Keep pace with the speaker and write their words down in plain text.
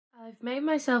I've made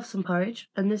myself some porridge,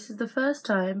 and this is the first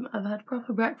time I've had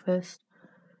proper breakfast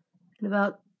in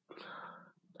about,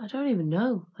 I don't even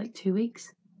know, like 2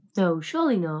 weeks? No,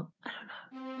 surely not. I don't know.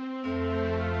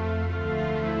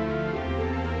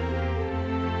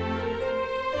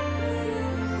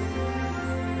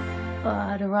 Oh,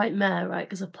 I had a right mare, right,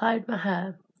 because I plied my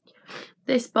hair.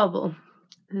 This bubble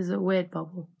is a weird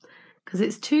bubble, because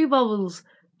it's two bubbles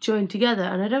joined together,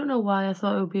 and I don't know why I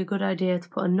thought it would be a good idea to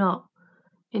put a knot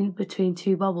in between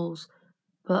two bubbles,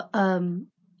 but the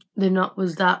knot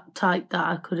was that tight that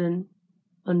I couldn't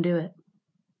undo it.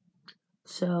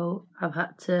 So I've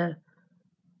had to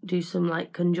do some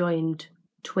like conjoined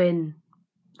twin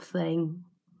thing.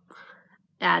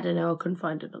 I don't know, I couldn't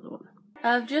find another one.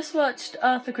 I've just watched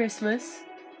Arthur Christmas.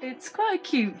 It's quite a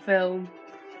cute film.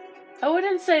 I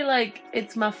wouldn't say like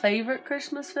it's my favourite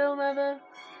Christmas film ever,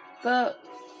 but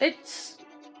it's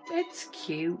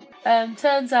cute.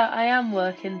 Turns out I am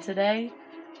working today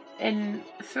in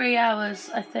 3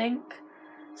 hours, I think.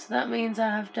 So that means I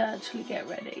have to actually get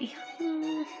ready.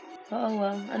 Oh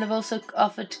well. And I've also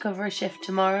offered to cover a shift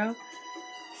tomorrow.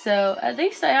 So at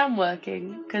least I am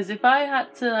working, because if I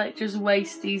had to like just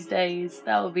waste these days,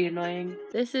 that would be annoying.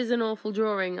 This is an awful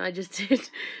drawing I just did,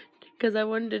 because I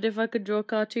wondered if I could draw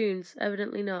cartoons.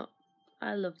 Evidently not.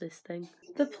 I love this thing.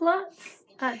 The plaits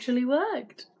actually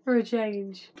worked, for a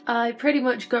change. I pretty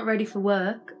much got ready for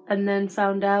work, and then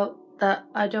found out that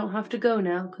I don't have to go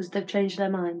now, because they've changed their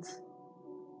minds.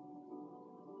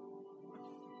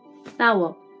 Now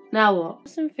what? Now what?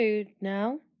 Some food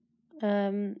now.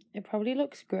 It probably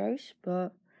looks gross,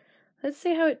 but let's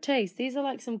see how it tastes. These are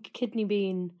like some kidney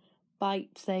bean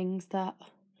bite things that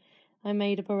I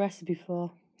made up a recipe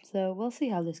for. So we'll see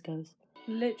how this goes.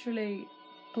 Literally,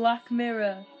 Black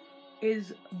Mirror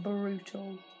is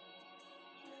brutal.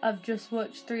 I've just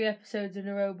watched 3 episodes in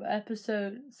a row, but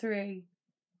episode 3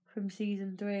 from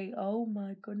season 3, oh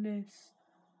my goodness.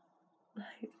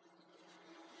 Like...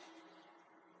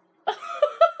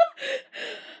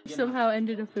 somehow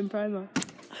ended up in Primark.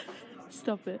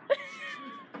 Stop it.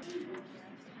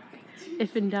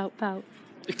 If in doubt, pout.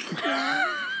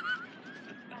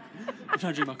 I'm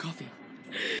trying to drink my coffee.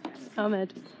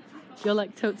 Ahmed, you're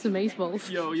like totes of mace balls.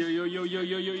 Yo,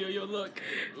 look.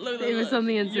 It was on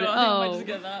the internet. Yo, I might just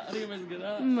get that. I think I might just get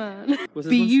that. Man. What's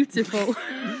this Beautiful.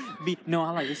 No,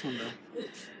 I like this one though.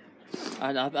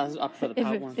 I prefer the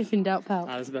pout one. If in doubt, pout.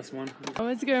 That's the best one. I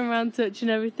was going around touching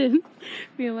everything.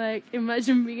 Being like,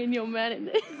 imagine being your man in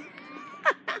it.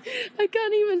 I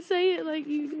can't even say it like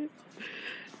you do.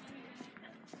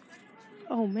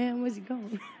 Oh man, where's he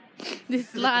going? This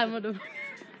slime would have.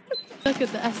 Look at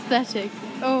the aesthetic.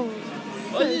 Oh.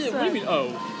 What do you mean,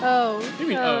 oh? Oh. What do you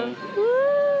mean, oh?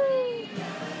 Woo.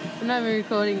 I'm not even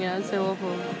recording it, it's so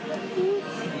awful.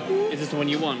 Is this the one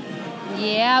you want?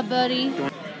 Yeah, buddy.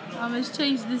 I must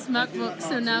change this MacBook,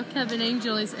 so now Kevin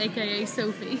Angel is aka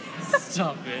Sophie.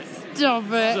 Stop it. Stop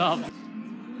it. Stop.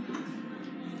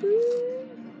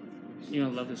 You're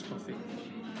gonna love this coffee.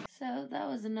 So that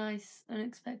was a nice,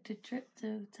 unexpected trip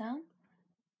to town.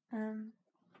 I'm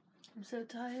so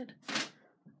tired.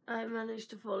 I managed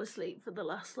to fall asleep for the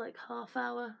last like half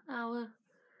hour,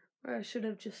 where I should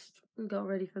have just got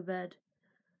ready for bed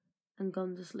and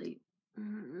gone to sleep.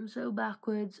 I'm so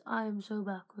backwards. I am so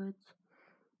backwards.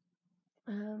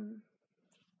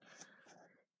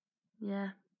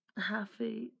 Yeah.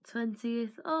 Happy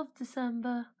 20th of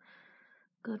December.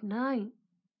 Good night.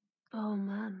 Oh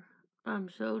man, I'm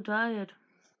so tired.